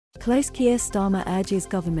Close Keir Starmer urges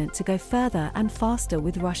government to go further and faster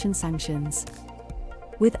with Russian sanctions.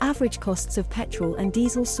 With average costs of petrol and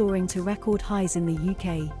diesel soaring to record highs in the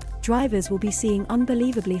UK, drivers will be seeing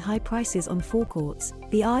unbelievably high prices on forecourts,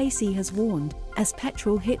 the RAC has warned, as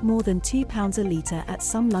petrol hit more than £2 a litre at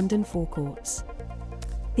some London forecourts.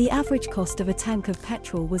 The average cost of a tank of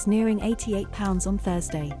petrol was nearing £88 on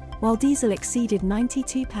Thursday, while diesel exceeded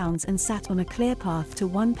 £92 and sat on a clear path to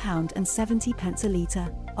 £1.70 a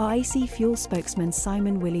litre, RAC fuel spokesman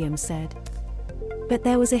Simon Williams said. But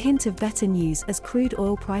there was a hint of better news as crude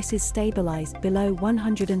oil prices stabilised below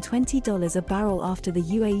 $120 a barrel after the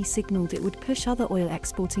UAE signalled it would push other oil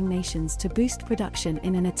exporting nations to boost production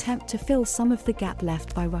in an attempt to fill some of the gap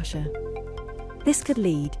left by Russia. This could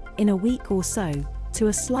lead, in a week or so, to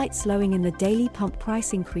a slight slowing in the daily pump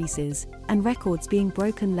price increases, and records being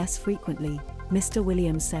broken less frequently, Mr.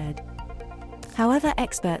 Williams said. However,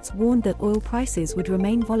 experts warned that oil prices would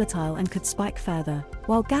remain volatile and could spike further,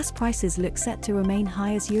 while gas prices look set to remain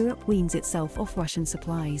high as Europe weans itself off Russian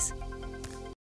supplies.